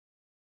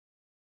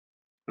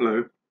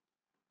Hello,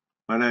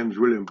 my name is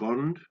William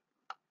Bond.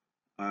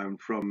 I'm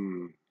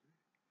from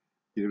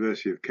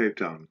University of Cape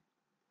Town,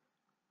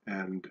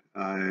 and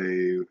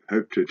I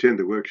hope to attend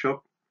the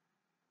workshop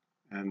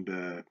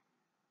and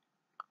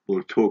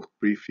we'll talk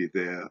briefly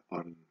there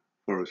on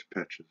forest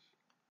patches.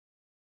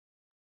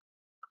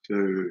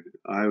 So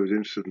I was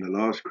interested in the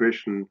last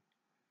question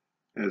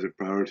as a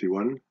priority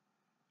one,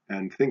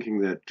 and thinking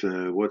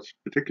that what's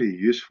particularly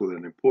useful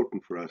and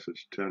important for us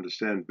is to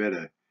understand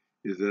better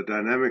is the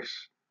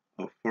dynamics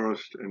of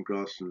forest and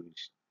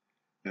grasslands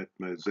at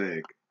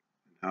Mosaic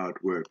and how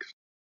it works.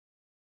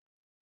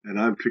 And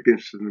I'm particularly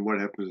interested in what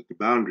happens at the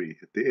boundary,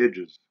 at the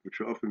edges, which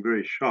are often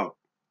very sharp.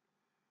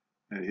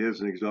 And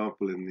here's an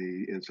example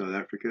in South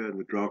Africa, in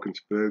the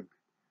Drakensberg.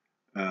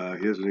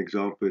 Here's an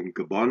example in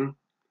Gabon,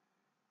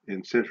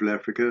 in Central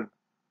Africa.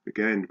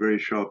 Again, very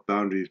sharp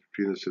boundaries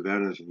between the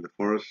savannas and the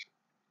forests.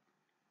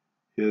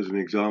 Here's an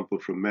example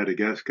from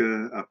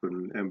Madagascar, up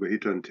in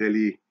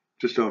Ambohitanteli,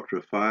 just after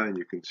a fire, and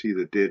you can see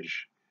the dead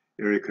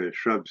erica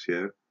shrubs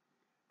here.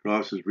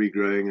 Grass is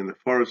regrowing, and the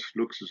forest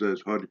looks as though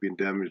it's hardly been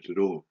damaged at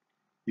all,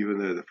 even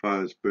though the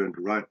fire's burned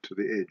right to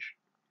the edge.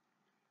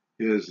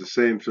 Here's the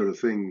same sort of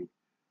thing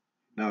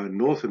now in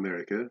North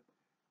America,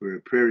 where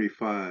a prairie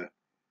fire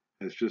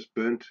has just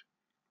burnt,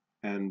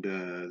 and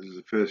this is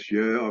the first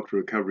year after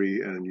recovery,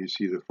 and you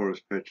see the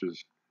forest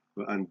patches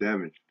were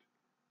undamaged,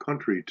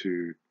 contrary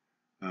to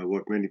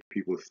what many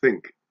people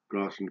think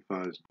grassland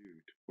fires do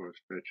to forest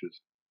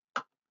patches.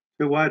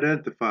 So why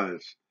don't the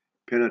fires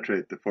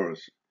penetrate the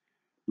forest?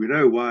 We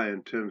know why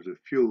in terms of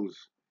fuels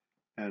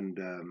and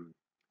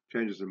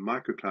changes in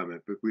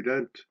microclimate, but we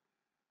don't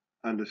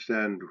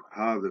understand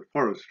how the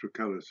forest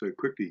recovers so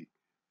quickly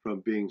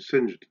from being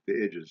singed at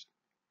the edges.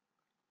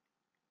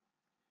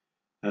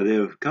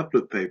 There are a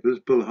couple of papers.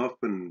 Bill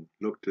Hoffman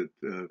looked at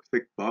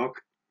thick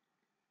bark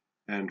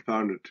and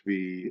found it to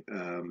be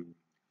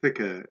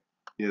thicker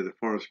near the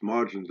forest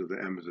margins of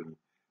the Amazon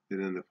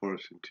than in the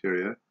forest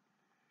interior.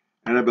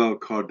 Annabelle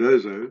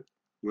Cardozo,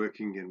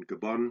 working in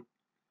Gabon,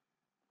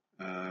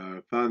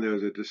 found there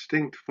was a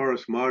distinct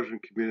forest margin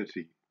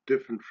community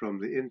different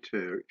from the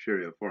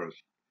interior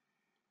forest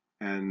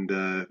and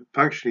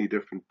functionally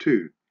different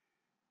too,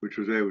 which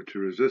was able to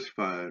resist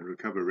fire and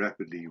recover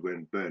rapidly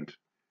when burnt,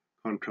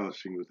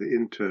 contrasting with the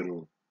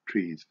internal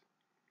trees.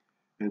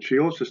 And she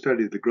also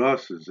studied the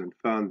grasses and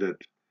found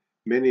that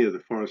many of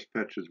the forest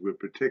patches were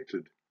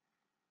protected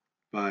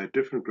by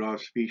different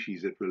grass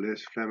species that were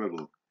less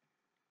flammable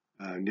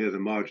near the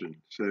margin.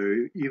 So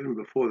even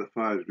before the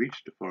fires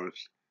reached the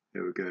forest, they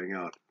were going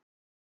out.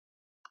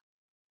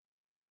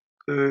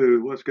 So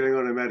what's going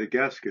on in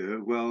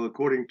Madagascar? Well,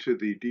 according to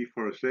the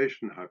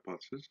deforestation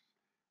hypothesis,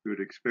 we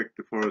would expect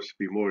the forest to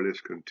be more or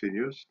less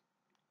continuous.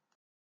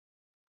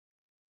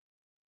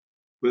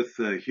 With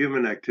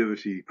human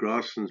activity,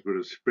 grasslands would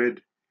have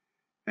spread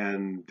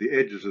and the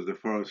edges of the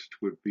forest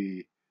would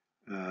be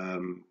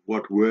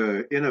what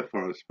were in a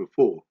forest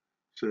before,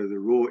 so the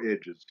raw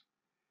edges.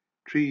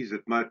 Trees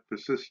that might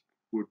persist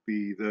would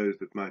be those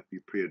that might be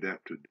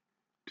pre-adapted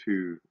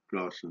to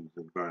grasslands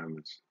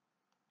environments.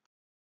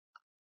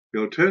 The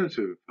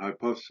alternative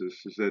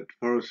hypothesis is that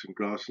forests and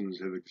grasslands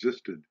have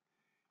existed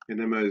in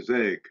a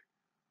mosaic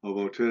of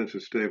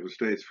alternative stable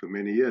states for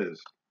many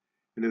years.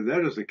 And if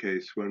that is the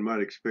case, one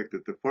might expect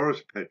that the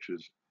forest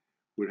patches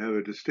would have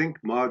a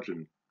distinct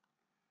margin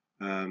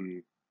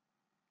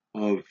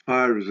of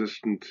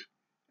fire-resistant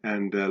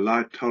and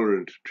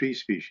light-tolerant tree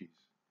species,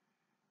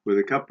 with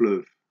a couple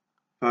of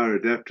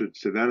fire-adapted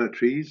savanna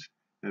trees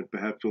and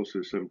perhaps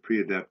also some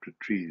pre-adapted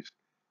trees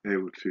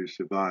able to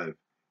survive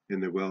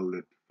in the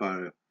well-lit,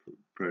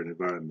 fire-prone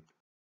environment.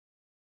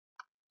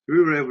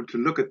 We were able to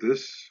look at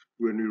this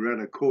when we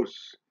ran a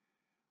course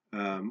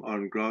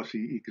on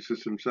grassy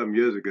ecosystems some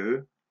years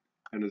ago,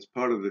 and as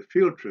part of the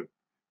field trip,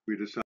 we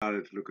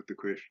decided to look at the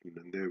question,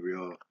 and there we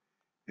are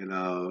in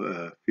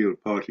our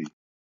field party.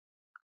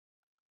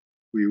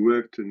 We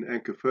worked in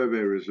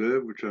Ankhofobe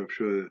Reserve, which I'm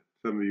sure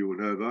some of you will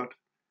know about,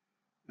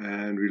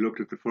 and we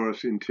looked at the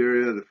forest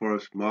interior, the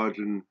forest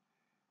margin,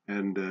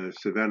 and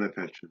savanna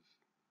patches.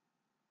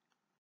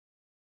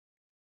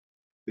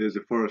 There's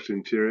a forest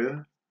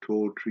interior,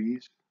 tall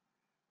trees,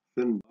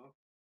 thin bark,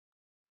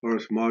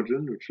 forest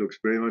margin, which looks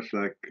very much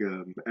like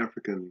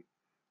African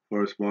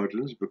forest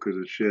margins because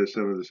it shares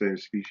some of the same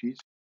species.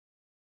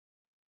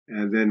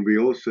 And then we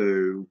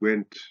also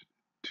went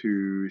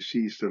to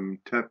see some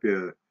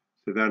tapir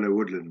savanna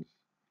woodlands.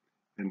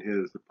 And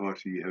here's the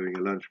party having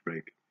a lunch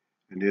break.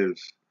 And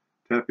here's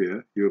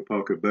tapir,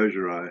 Uoparca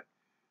bogerii,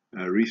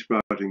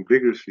 resprouting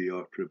vigorously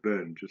after a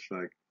burn, just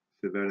like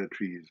savanna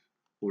trees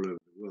all over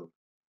the world.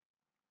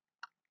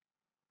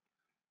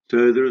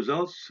 So the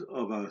results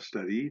of our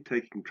study,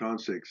 taking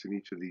transects in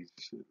each of these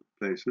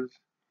places,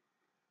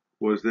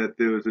 was that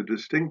there was a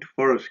distinct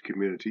forest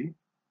community in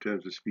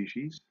terms of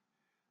species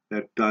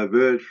that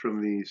diverged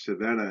from the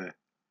savanna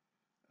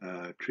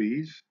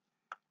trees,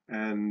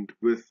 and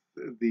with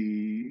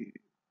the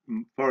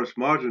forest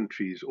margin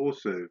trees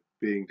also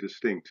being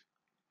distinct,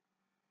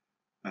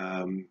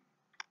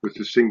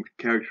 was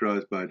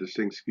characterized by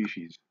distinct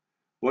species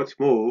What's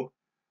more,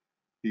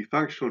 the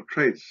functional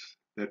traits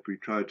that we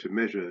tried to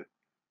measure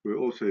were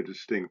also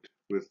distinct,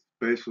 with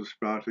basal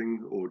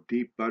sprouting or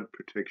deep bud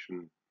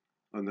protection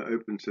on the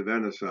open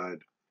savanna side,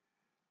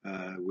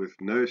 with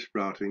no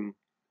sprouting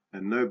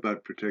and no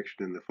bud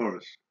protection in the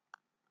forest.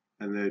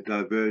 And they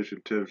diverge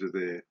in terms of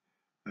their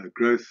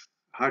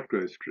height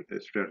growth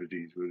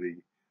strategies, with the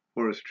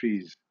forest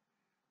trees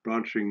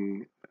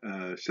branching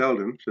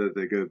seldom, so that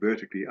they go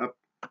vertically up,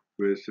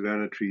 whereas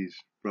savanna trees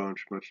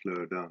branch much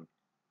lower down.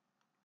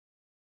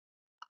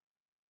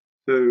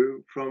 So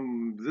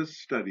from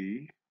this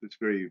study, this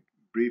very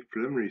brief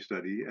preliminary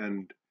study,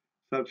 and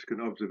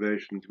subsequent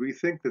observations, we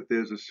think that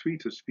there's a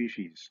suite of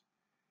species,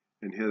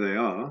 and here they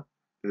are,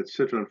 that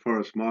sit on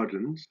forest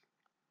margins.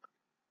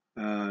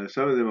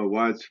 Some of them are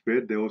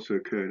widespread. They also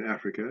occur in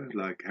Africa,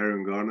 like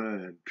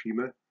Harungana and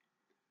Trema.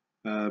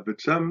 But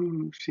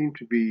some seem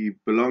to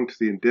belong to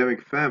the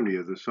endemic family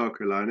of the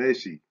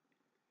Sarcolinaceae,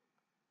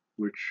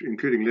 which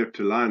including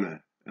Leptolina,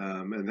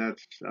 and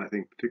that's, I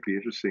think, particularly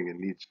interesting and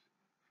needs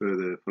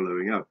further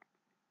following up.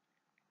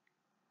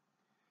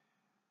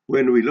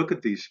 When we look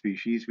at these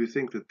species, we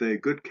think that they're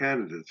good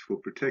candidates for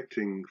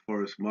protecting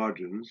forest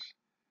margins,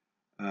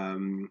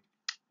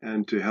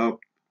 and to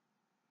help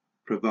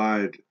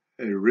provide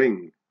a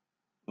ring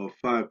of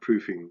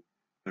fireproofing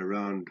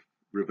around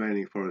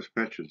remaining forest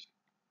patches.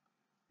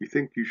 We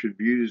think you should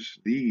use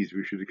these,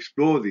 we should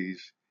explore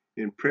these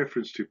in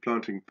preference to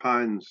planting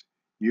pines,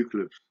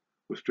 eucalypts,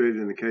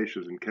 Australian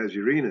acacias, and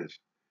casuarinas,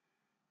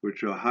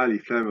 which are highly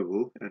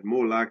flammable and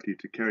more likely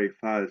to carry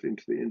fires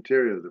into the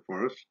interior of the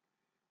forest.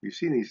 We've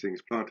seen these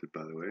things planted,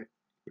 by the way,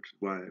 which is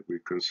why we're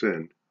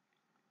concerned.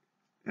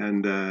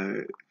 And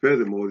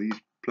furthermore, these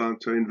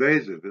plants are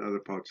invasive in other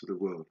parts of the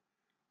world.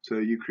 So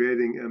you're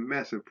creating a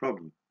massive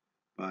problem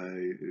by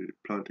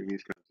planting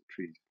these kinds of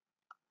trees.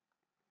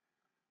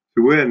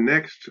 So we're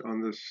next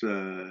on this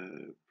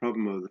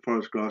problem of the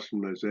forest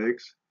grassland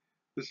mosaics.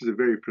 This is a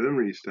very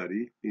preliminary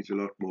study, needs a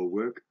lot more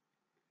work.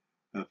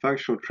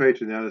 Functional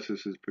trait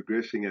analysis is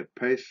progressing at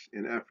pace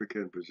in Africa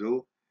and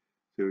Brazil,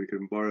 so we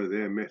can borrow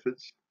their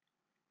methods.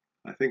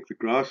 I think the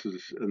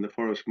grasses in the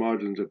forest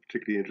margins are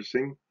particularly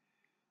interesting,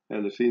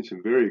 and I've seen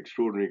some very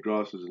extraordinary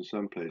grasses in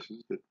some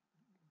places that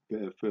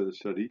bear further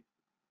study.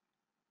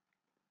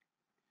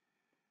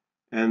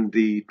 And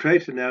the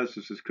trait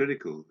analysis is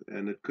critical,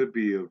 and it could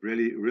be of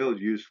real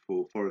use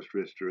for forest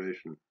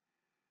restoration.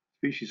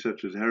 Species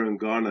such as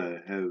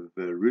Harungana have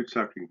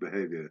root-suckling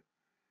behavior,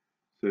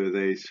 so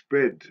they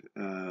spread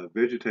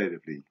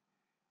vegetatively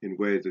in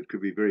ways that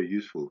could be very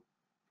useful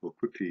for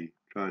quickly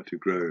trying to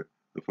grow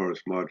a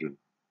forest margin.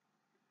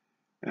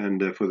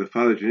 And for the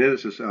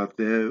phylogeneticists out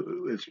there,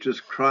 it's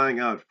just crying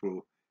out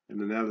for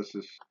an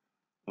analysis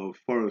of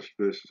forest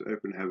versus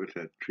open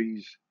habitat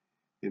trees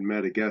in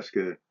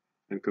Madagascar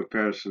and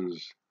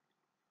comparisons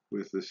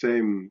with the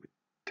same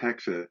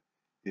taxa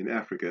in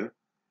Africa,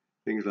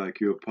 things like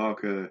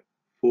Uoparca,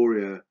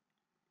 Phoria,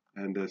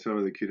 and some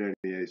of the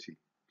Cunaniaceae.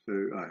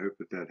 So I hope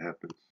that happens.